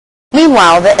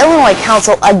Meanwhile, the Illinois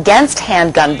Council Against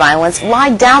Handgun Violence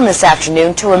lied down this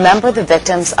afternoon to remember the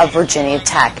victims of Virginia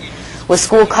Tech. With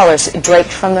school colors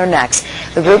draped from their necks,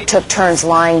 the group took turns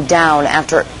lying down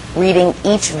after reading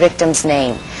each victim's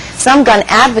name. Some gun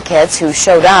advocates who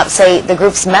showed up say the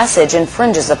group's message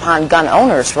infringes upon gun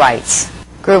owners' rights.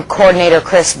 Group coordinator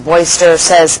Chris Boyster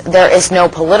says there is no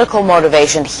political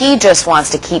motivation. He just wants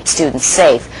to keep students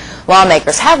safe.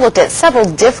 Lawmakers have looked at several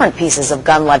different pieces of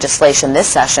gun legislation this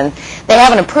session. They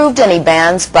haven't approved any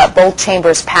bans, but both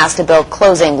chambers passed a bill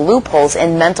closing loopholes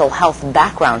in mental health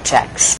background checks.